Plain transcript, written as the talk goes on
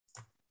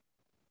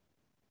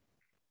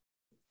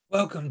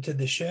Welcome to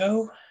the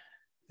show,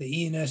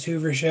 the E&S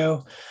Hoover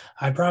Show.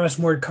 I promised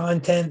more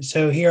content,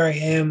 so here I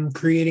am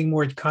creating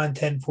more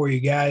content for you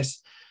guys.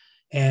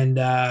 And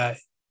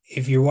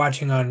if you're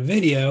watching on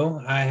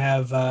video, I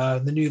have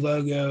the new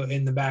logo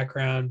in the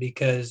background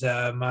because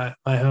my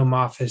home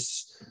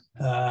office,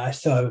 I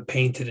still have it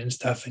painted and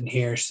stuff in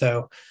here.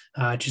 So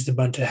just a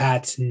bunch of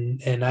hats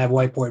and I have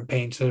whiteboard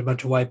paint, so a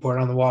bunch of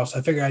whiteboard on the wall. So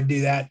I figured I'd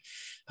do that.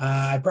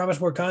 I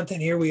promised more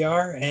content. Here we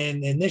are.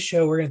 And in this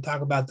show, we're going to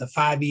talk about the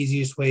 5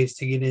 easiest ways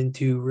to get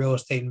into real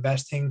estate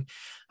investing.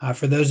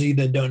 For those of you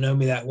that don't know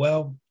me that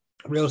well,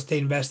 real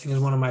estate investing is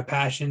one of my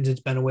passions. It's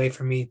been a way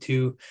for me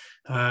to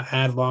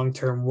add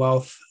long-term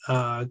wealth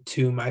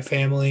to my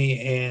family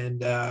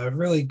and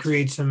really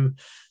create some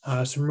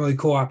really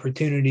cool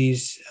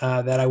opportunities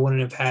that I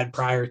wouldn't have had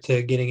prior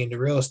to getting into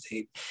real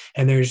estate.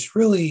 And there's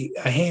really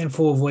a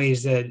handful of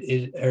ways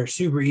that are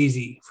super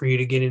easy for you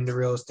to get into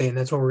real estate, and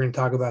that's what we're going to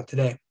talk about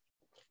today.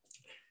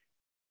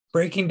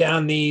 Breaking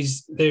down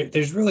these,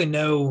 there's really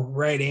no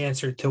right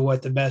answer to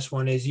what the best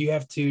one is. You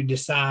have to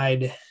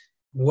decide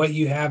what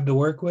you have to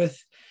work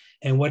with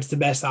and what's the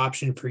best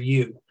option for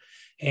you.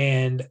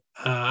 And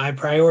I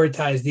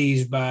prioritize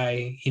these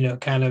by,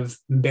 kind of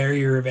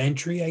barrier of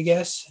entry, I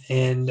guess.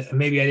 And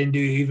maybe I didn't do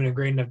even a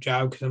great enough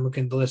job because I'm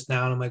looking at the list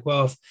now and I'm like,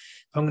 well, if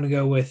I'm going to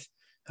go with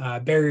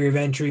barrier of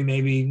entry,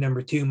 maybe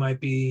number 2 might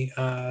be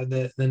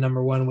the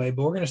number 1 way.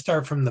 But we're going to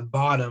start from the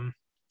bottom.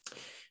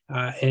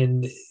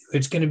 And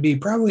it's going to be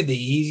probably the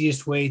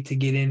easiest way to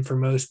get in for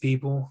most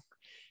people.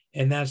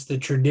 And that's the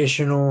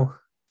traditional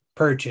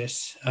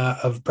purchase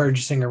of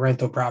purchasing a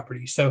rental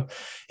property. So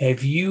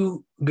if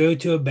you go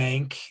to a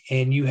bank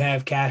and you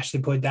have cash to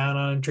put down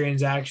on a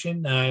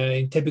transaction,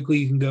 typically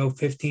you can go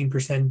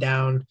 15%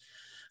 down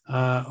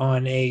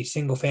on a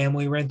single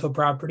family rental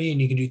property,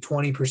 and you can do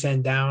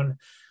 20% down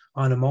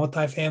on a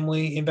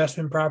multifamily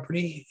investment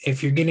property.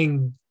 If you're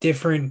getting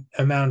different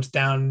amounts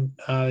down,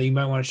 you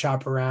might want to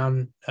shop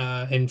around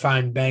and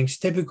find banks.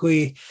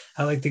 Typically,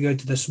 I like to go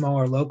to the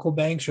smaller local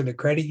banks or the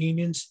credit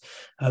unions.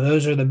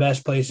 Those are the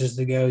best places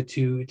to go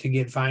to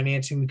get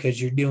financing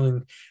because you're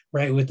dealing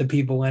right with the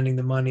people lending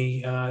the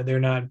money. They're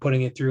not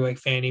putting it through like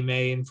Fannie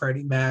Mae and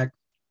Freddie Mac.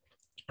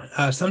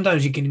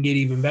 Sometimes you can get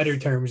even better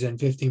terms than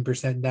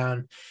 15%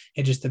 down.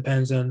 It just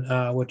depends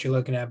on what you're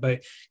looking at.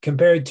 But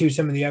compared to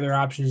some of the other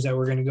options that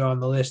we're going to go on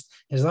the list,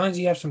 as long as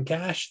you have some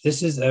cash,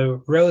 this is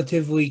a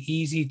relatively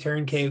easy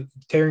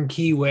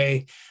turnkey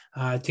way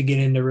to get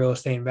into real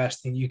estate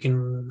investing. You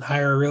can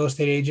hire a real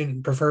estate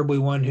agent, preferably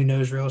one who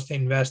knows real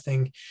estate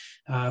investing,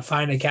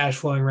 find a cash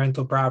flowing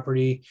rental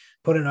property,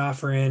 put an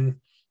offer in,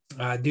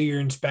 do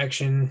your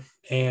inspection,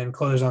 and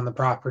close on the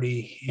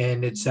property.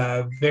 And it's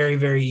very,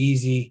 very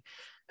easy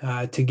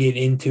to get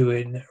into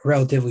it,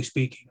 relatively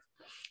speaking,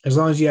 as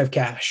long as you have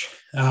cash.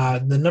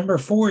 The number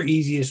 4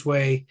 easiest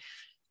way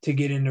to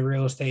get into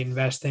real estate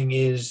investing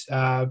is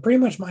pretty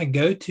much my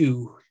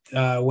go-to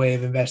way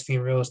of investing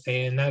in real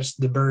estate, and that's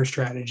the BRRRR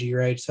strategy,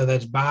 right? So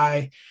that's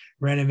buy,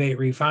 renovate,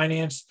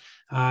 refinance.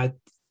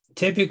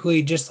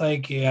 Typically, just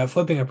like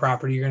flipping a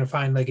property, you're going to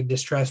find like a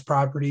distressed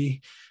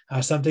property,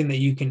 something that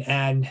you can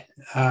add,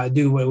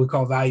 do what we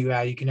call value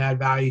add. You can add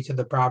value to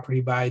the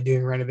property by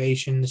doing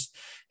renovations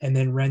and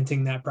then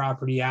renting that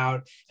property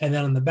out. And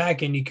then on the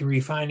back end, you can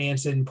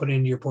refinance it and put it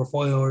into your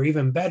portfolio, or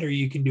even better,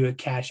 you can do a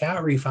cash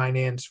out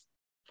refinance,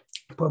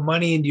 put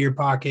money into your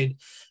pocket,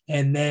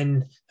 and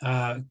then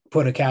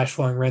put a cash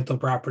flowing rental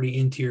property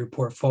into your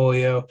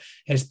portfolio.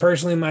 It's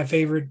personally my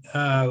favorite,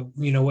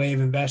 way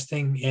of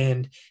investing.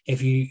 And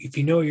if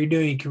you know what you're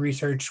doing, you can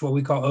research what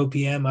we call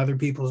OPM, other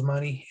people's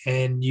money,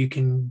 and you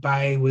can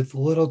buy with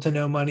little to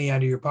no money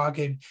out of your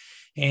pocket.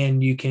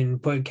 And you can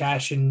put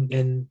cash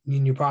in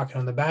your pocket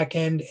on the back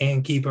end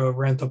and keep a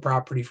rental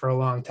property for a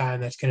long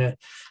time. That's going to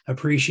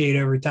appreciate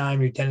over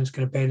time. Your tenant's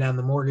going to pay down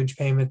the mortgage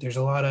payment. There's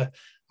a lot of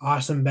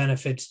awesome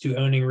benefits to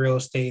owning real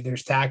estate.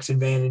 There's tax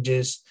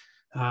advantages.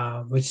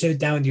 But sit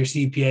down with your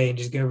CPA and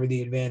just go over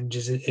the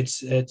advantages.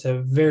 It's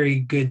a very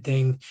good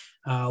thing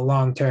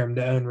long term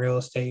to own real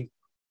estate.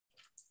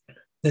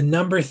 The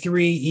number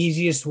 3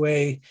 easiest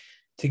way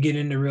to get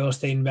into real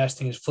estate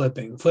investing is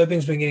flipping.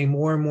 Flipping's been getting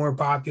more and more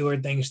popular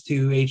thanks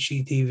to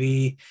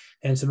HGTV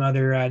and some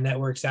other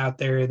networks out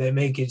there that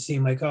make it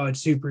seem like, oh,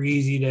 it's super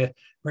easy to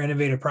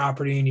renovate a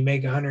property and you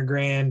make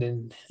 $100,000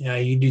 and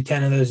you do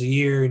 10 of those a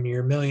year and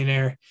you're a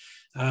millionaire.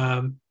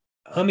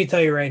 Let me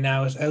tell you right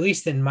now, at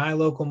least in my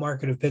local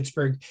market of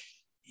Pittsburgh,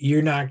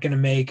 you're not going to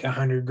make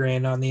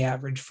 $100,000 on the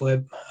average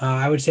flip.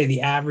 I would say the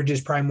average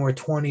is probably more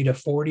 20 to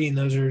 40. And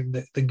those are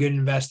the good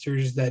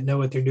investors that know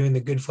what they're doing, the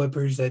good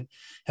flippers that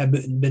have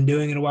been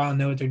doing it a while and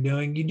know what they're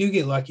doing. You do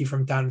get lucky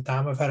from time to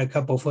time. I've had a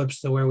couple of flips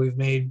to where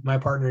my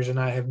partners and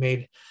I have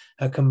made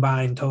a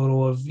combined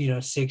total of,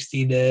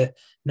 60 to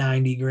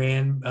 90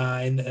 grand.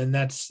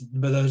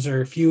 But those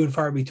are few and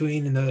far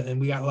between.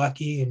 And we got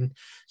lucky. And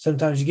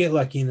sometimes you get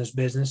lucky in this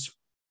business.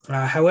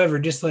 However,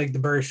 just like the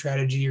BRRRR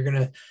strategy, you're going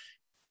to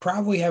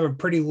probably have a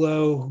pretty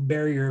low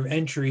barrier of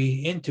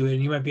entry into it.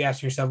 And you might be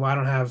asking yourself, well, I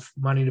don't have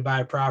money to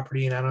buy a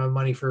property and I don't have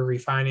money for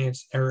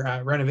refinance or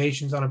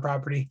renovations on a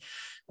property.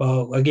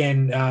 Well,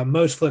 again,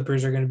 most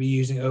flippers are going to be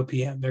using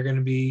OPM. They're going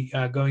to be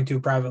going to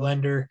a private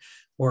lender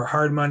or a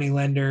hard money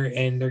lender,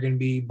 and they're going to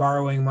be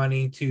borrowing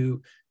money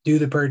to do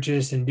the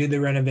purchase and do the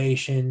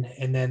renovation.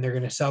 And then they're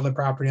going to sell the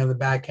property on the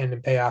back end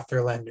and pay off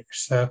their lenders.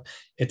 So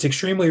it's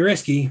extremely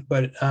risky,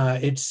 but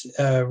it's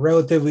a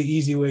relatively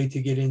easy way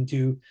to get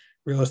into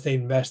real estate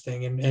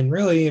investing. And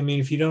really, I mean,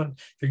 if you're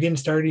getting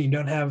started, you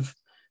don't have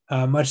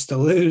much to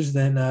lose,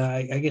 then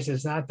I guess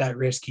it's not that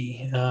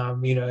risky.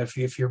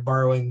 If you're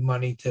borrowing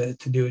money to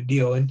do a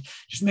deal, and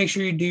just make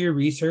sure you do your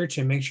research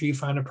and make sure you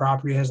find a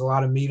property that has a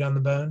lot of meat on the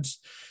bones.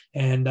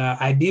 And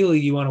ideally,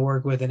 you want to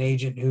work with an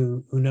agent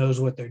who knows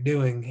what they're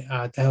doing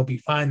to help you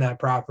find that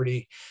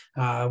property,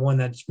 one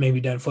that's maybe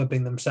done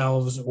flipping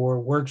themselves or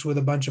works with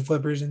a bunch of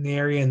flippers in the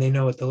area and they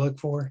know what to look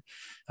for,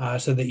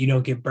 so that you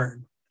don't get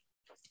burned.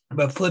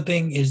 But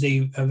flipping is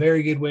a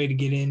very good way to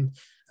get in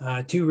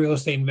to real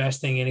estate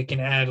investing, and it can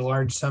add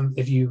large sums.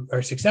 If you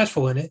are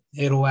successful in it,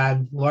 it'll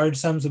add large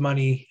sums of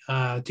money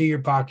to your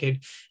pocket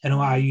and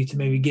allow you to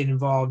maybe get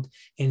involved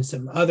in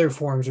some other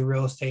forms of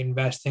real estate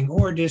investing,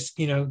 or just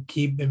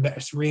keep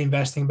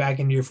reinvesting back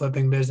into your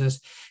flipping business.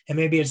 And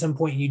maybe at some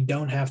point you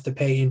don't have to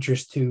pay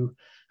interest to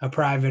a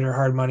private or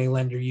hard money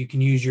lender. You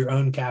can use your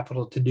own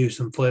capital to do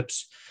some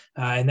flips.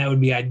 And that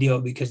would be ideal,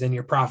 because then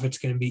your profit's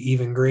going to be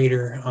even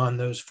greater on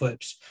those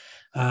flips.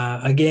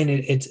 Again,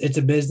 it's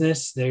a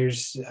business.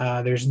 There's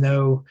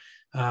no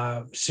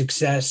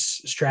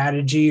success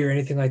strategy or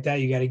anything like that.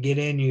 You got to get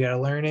in, you got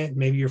to learn it.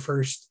 Maybe your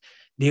first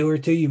deal or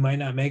two, you might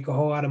not make a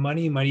whole lot of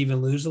money. You might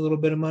even lose a little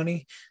bit of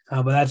money,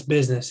 but that's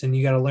business, and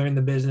you got to learn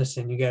the business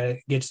and you got to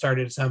get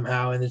started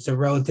somehow. And it's a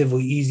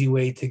relatively easy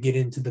way to get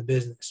into the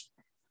business.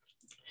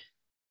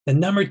 The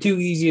number two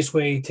easiest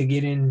way to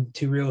get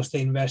into real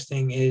estate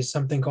investing is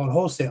something called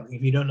wholesaling.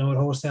 If you don't know what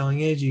wholesaling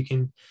is, you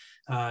can,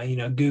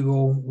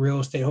 Google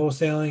real estate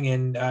wholesaling,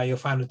 and you'll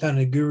find a ton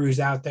of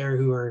gurus out there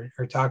who are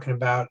talking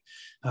about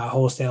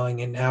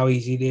wholesaling and how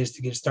easy it is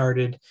to get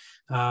started.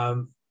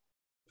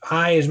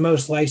 I, as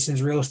most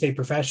licensed real estate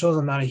professionals,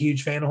 I'm not a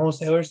huge fan of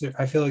wholesalers.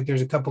 I feel like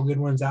there's a couple good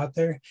ones out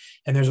there,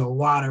 and there's a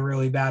lot of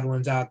really bad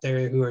ones out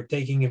there who are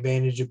taking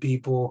advantage of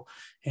people,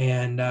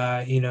 and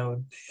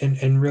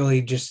and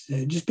really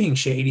just being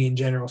shady in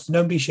general. So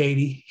don't be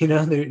shady.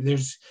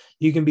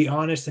 You can be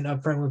honest and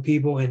upfront with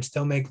people and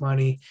still make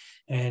money,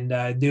 and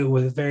do it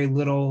with very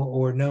little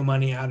or no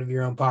money out of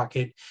your own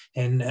pocket,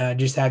 and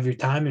just have your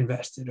time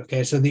invested.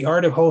 Okay, so the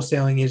art of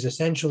wholesaling is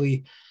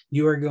essentially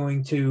you are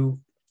going to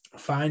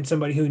find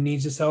somebody who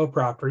needs to sell a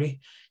property.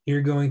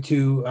 You're going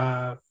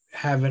to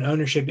have an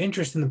ownership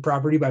interest in the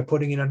property by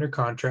putting it under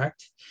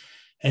contract.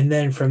 And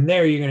then from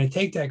there, you're going to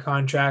take that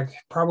contract,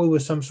 probably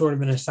with some sort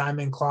of an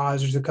assignment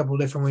clause. There's a couple of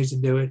different ways to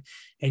do it.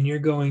 And you're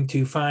going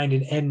to find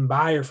an end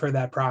buyer for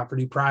that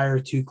property prior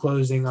to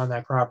closing on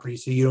that property.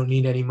 So you don't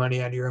need any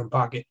money out of your own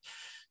pocket.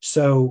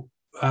 So,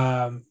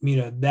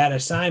 that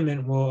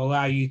assignment will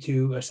allow you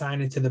to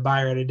assign it to the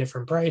buyer at a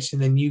different price.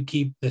 And then you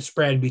keep the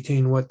spread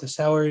between what the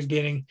seller is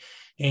getting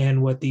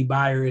and what the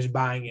buyer is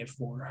buying it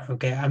for.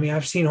 Okay. I mean,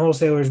 I've seen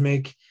wholesalers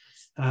make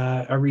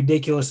a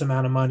ridiculous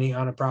amount of money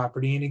on a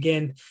property. And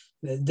again,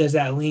 does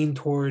that lean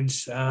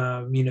towards,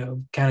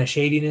 kind of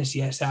shadiness?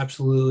 Yes,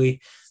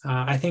 absolutely.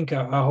 I think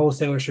a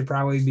wholesaler should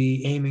probably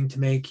be aiming to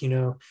make,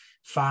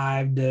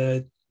 5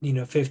 to,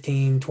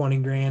 15, 20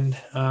 grand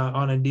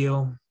on a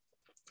deal.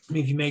 I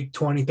mean, if you make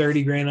 20,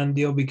 30 grand on a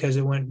deal because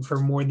it went for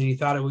more than you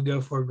thought it would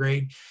go for,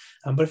 great.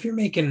 But if you're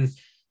making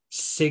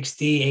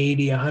 60,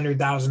 80,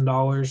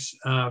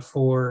 $100,000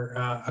 for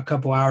a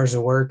couple hours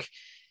of work,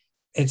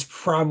 it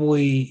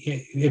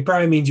probably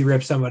means you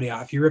rip somebody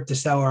off. You rip the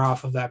seller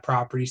off of that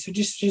property. So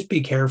just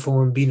be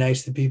careful and be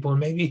nice to people. And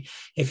maybe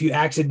if you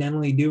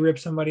accidentally do rip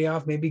somebody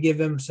off, maybe give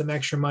them some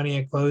extra money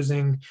at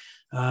closing,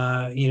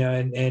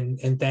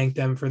 and thank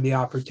them for the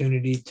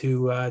opportunity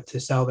to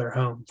sell their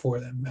home for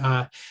them.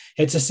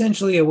 It's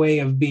essentially a way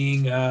of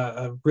being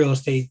a real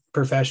estate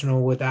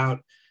professional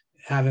without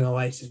having a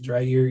license,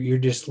 right? You're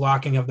just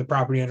locking up the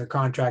property under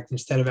contract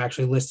instead of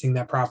actually listing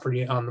that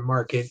property on the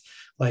market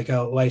like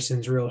a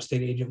licensed real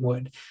estate agent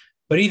would.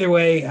 But either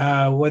way,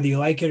 whether you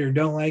like it or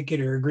don't like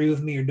it, or agree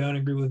with me or don't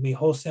agree with me,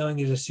 wholesaling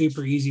is a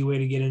super easy way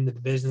to get into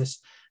the business.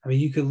 I mean,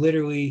 you could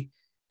literally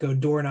go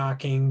door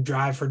knocking,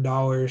 drive for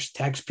dollars,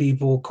 text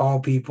people, call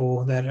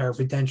people that are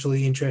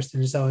potentially interested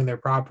in selling their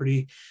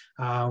property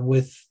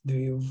with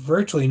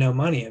virtually no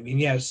money. I mean,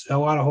 yes, a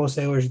lot of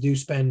wholesalers do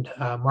spend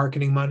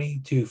marketing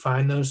money to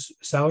find those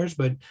sellers,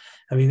 but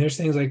I mean, there's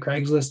things like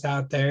Craigslist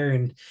out there,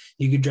 and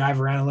you could drive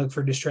around and look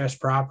for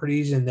distressed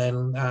properties. And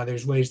then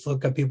there's ways to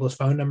look up people's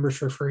phone numbers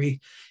for free.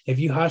 If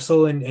you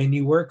hustle and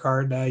you work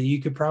hard,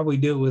 you could probably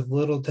do it with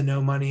little to no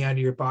money out of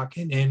your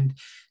pocket and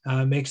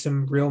make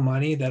some real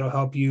money that'll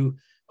help you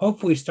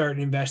hopefully start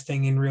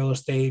investing in real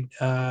estate,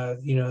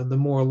 the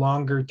more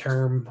longer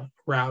term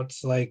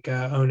routes, like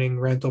owning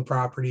rental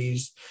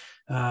properties,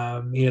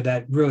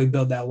 that really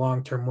build that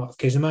long-term wealth.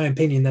 Because in my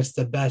opinion, that's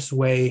the best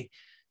way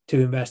to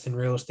invest in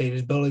real estate,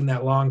 is building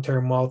that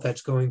long-term wealth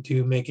that's going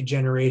to make a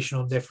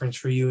generational difference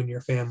for you and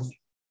your family.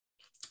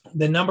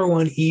 The number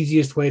one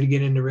easiest way to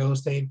get into real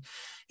estate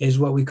is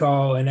what we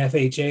call an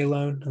FHA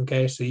loan.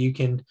 Okay, so you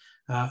can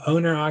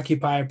own or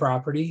occupy a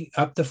property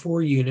up to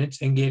 4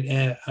 units and get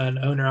an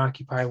owner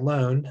occupy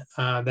loan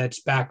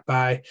that's backed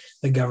by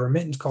the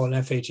government. It's called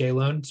an FHA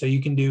loan. So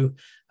you can do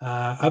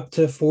up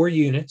to 4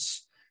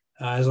 units.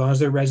 As long as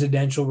they're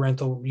residential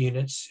rental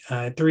units,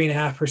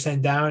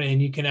 3.5% down,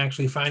 and you can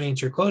actually finance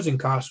your closing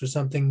costs with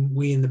something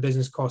we in the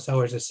business call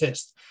seller's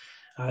assist.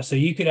 So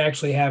you could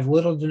actually have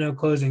little to no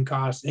closing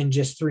costs and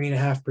just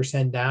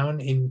 3.5% down,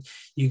 and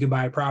you could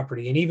buy a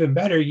property. And even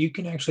better, you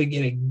can actually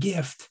get a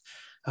gift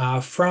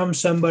from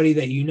somebody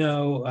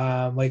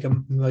that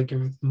like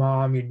your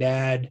mom, your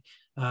dad,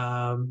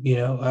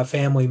 a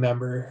family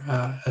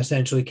member,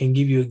 essentially can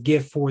give you a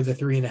gift for the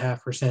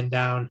 3.5%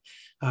 down,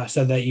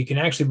 so that you can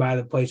actually buy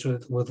the place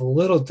with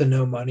little to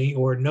no money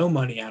or no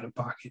money out of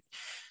pocket.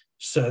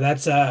 So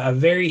that's a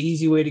very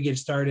easy way to get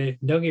started.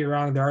 Don't get me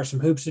wrong, there are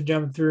some hoops to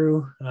jump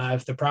through.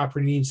 If the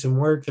property needs some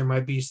work, there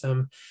might be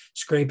some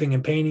scraping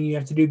and painting you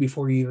have to do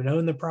before you even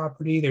own the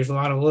property. There's a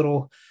lot of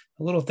little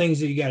things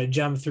that you got to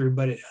jump through,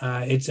 but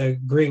it's a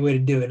great way to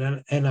do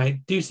it. And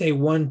I do say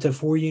 1 to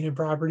 4 unit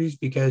properties,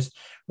 because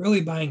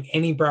really buying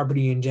any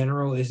property in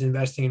general is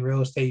investing in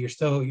real estate.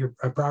 Your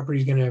property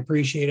is going to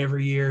appreciate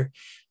every year,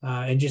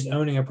 and just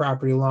owning a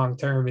property long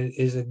term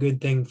is a good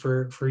thing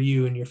for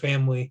you and your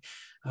family.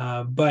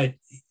 But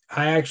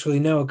I actually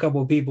know a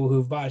couple of people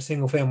who've bought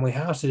single family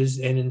houses,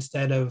 and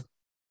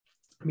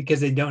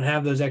because they don't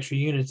have those extra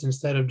units,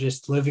 instead of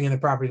just living in the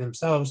property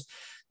themselves,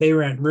 they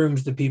rent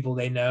rooms to people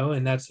they know,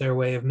 and that's their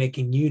way of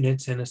making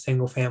units in a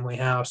single family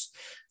house,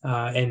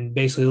 and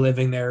basically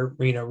living there,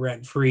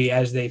 rent free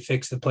as they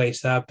fix the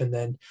place up, and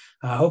then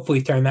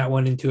hopefully turn that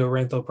one into a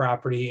rental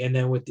property. And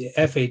then with the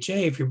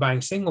FHA, if you're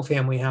buying single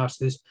family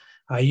houses,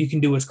 you can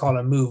do what's called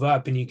a move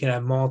up, and you can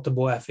have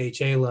multiple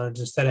FHA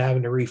loans instead of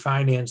having to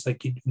refinance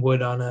like you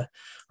would on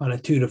a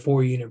 2 to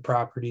 4 unit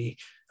property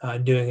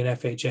doing an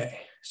FHA.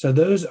 So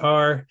those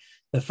are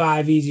the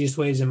 5 easiest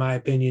ways, in my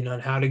opinion, on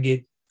how to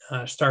get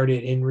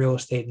started in real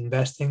estate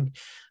investing.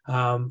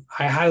 I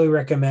highly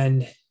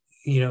recommend,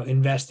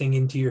 investing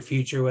into your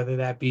future, whether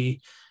that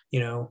be,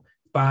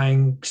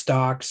 buying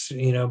stocks,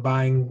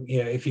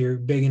 if you're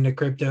big into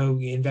crypto,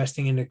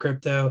 investing into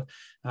crypto,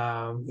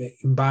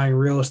 buying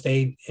real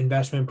estate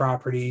investment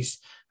properties,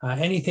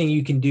 anything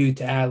you can do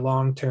to add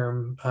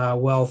long-term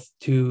wealth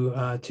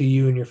to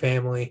you and your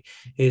family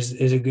is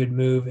a good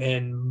move.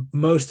 And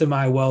most of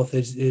my wealth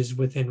is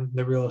within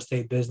the real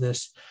estate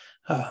business.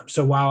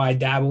 So while I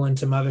dabble in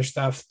some other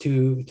stuff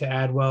to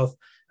add wealth,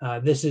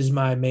 this is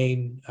my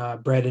main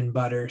bread and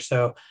butter.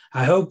 So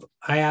I hope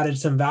I added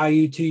some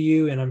value to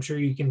you, and I'm sure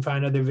you can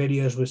find other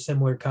videos with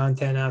similar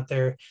content out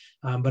there.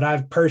 But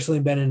I've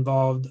personally been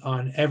involved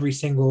on every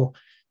single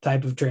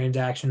type of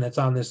transaction that's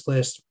on this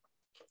list.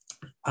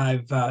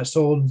 I've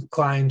sold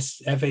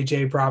clients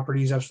FHA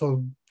properties. I've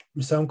sold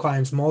some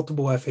clients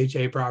multiple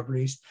FHA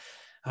properties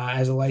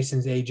as a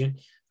licensed agent.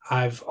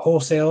 I've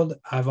wholesaled.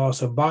 I've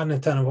also bought a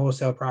ton of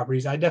wholesale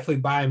properties. I definitely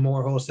buy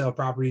more wholesale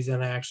properties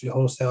than I actually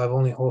wholesale. I've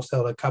only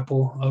wholesaled a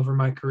couple over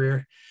my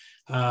career.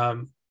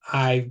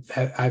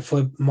 I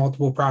flip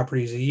multiple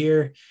properties a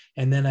year,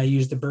 and then I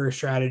use the BRRRR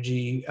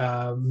strategy.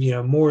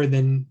 More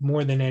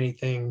than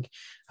anything,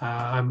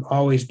 I'm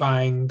always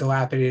buying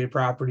dilapidated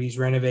properties,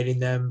 renovating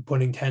them,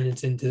 putting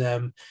tenants into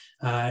them,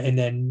 and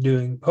then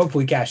doing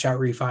hopefully cash out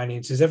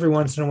refinances. Every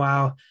once in a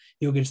while,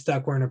 you'll get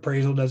stuck where an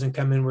appraisal doesn't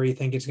come in where you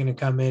think it's going to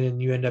come in, and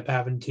you end up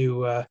having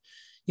to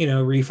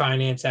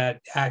refinance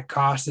at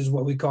cost, is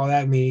what we call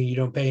that. Meaning you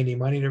don't pay any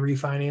money to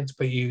refinance,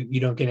 but you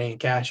don't get any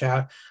cash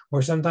out.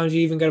 Or sometimes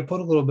you even got to put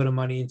a little bit of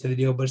money into the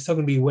deal, but it's still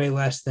going to be way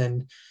less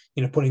than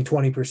putting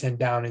 20%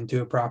 down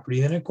into a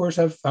property. Then of course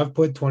I've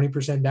put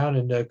 20% down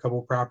into a couple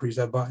of properties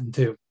I've bought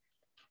into.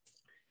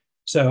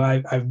 So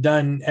I've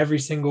done every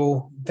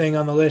single thing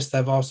on the list.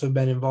 I've also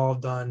been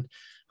involved on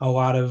a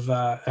lot of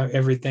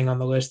everything on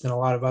the list, and a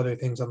lot of other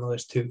things on the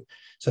list too.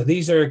 So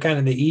these are kind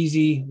of the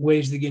easy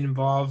ways to get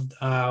involved.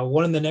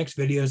 One of the next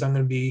videos I'm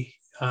going to be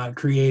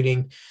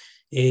creating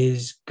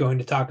is going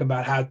to talk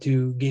about how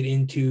to get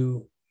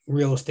into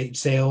real estate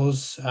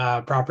sales,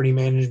 property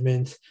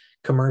management,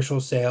 commercial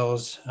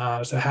sales.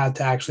 So how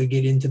to actually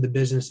get into the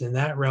business in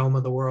that realm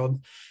of the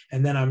world.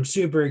 And then I'm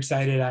super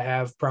excited. I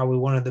have probably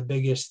one of the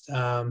biggest,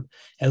 at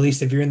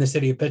least if you're in the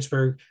city of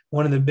Pittsburgh,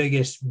 one of the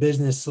biggest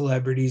business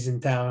celebrities in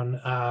town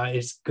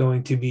is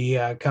going to be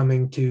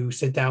coming to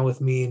sit down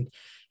with me,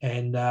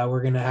 and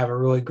we're going to have a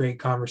really great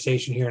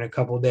conversation here in a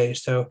couple of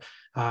days. So,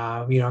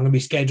 I'm going to be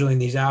scheduling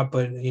these out,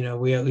 but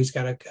we at least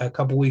got a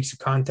couple weeks of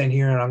content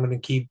here, and I'm going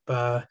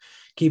to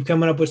keep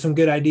coming up with some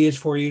good ideas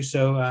for you.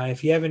 So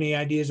if you have any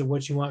ideas of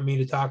what you want me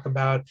to talk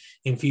about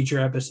in future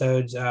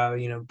episodes,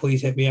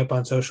 please hit me up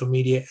on social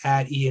media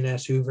at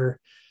ENS Hoover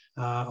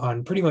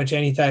on pretty much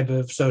any type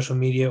of social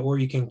media, or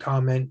you can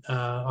comment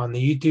on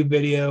the YouTube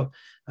video.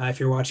 if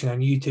you're watching on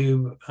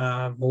YouTube,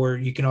 or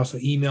you can also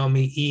email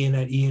me.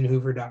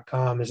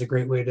 Ian@ianhoover.com is a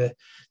great way to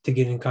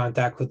get in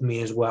contact with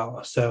me as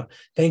well. So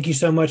thank you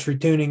so much for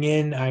tuning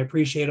in. I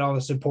appreciate all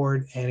the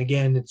support. And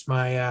again, it's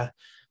my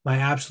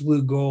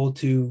absolute goal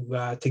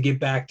to get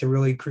back to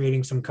really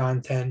creating some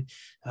content.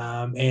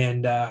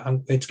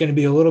 It's going to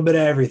be a little bit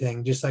of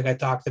everything, just like I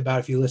talked about.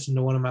 If you listen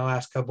to one of my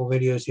last couple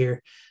videos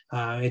here,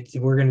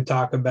 we're going to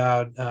talk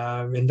about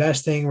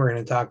investing. We're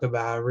going to talk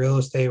about real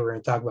estate. We're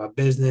going to talk about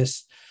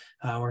business.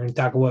 We're going to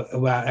talk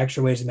about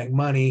extra ways to make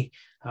money,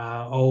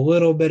 a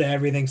little bit of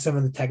everything, some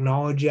of the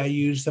technology I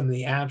use, some of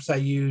the apps I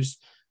use,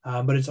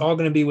 but it's all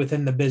going to be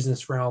within the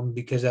business realm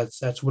because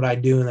that's what I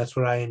do and that's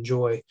what I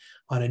enjoy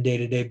on a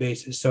day-to-day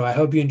basis. So I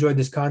hope you enjoyed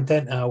this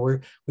content.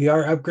 We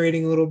are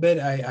upgrading a little bit.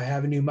 I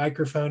have a new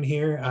microphone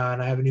here,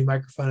 and I have a new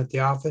microphone at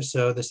the office,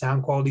 so the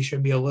sound quality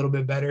should be a little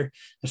bit better,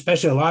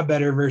 especially a lot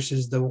better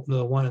versus the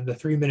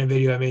 3-minute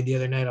video I made the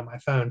other night on my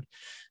phone.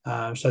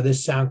 So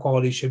this sound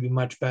quality should be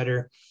much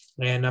better.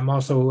 And I'm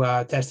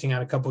also testing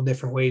out a couple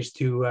different ways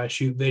to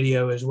shoot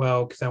video as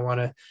well, because I want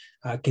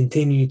to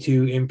continue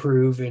to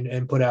improve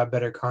and put out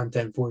better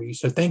content for you.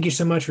 So thank you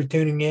so much for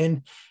tuning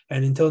in.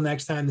 And until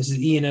next time, this is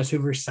Ian S.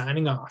 Hoover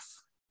signing off.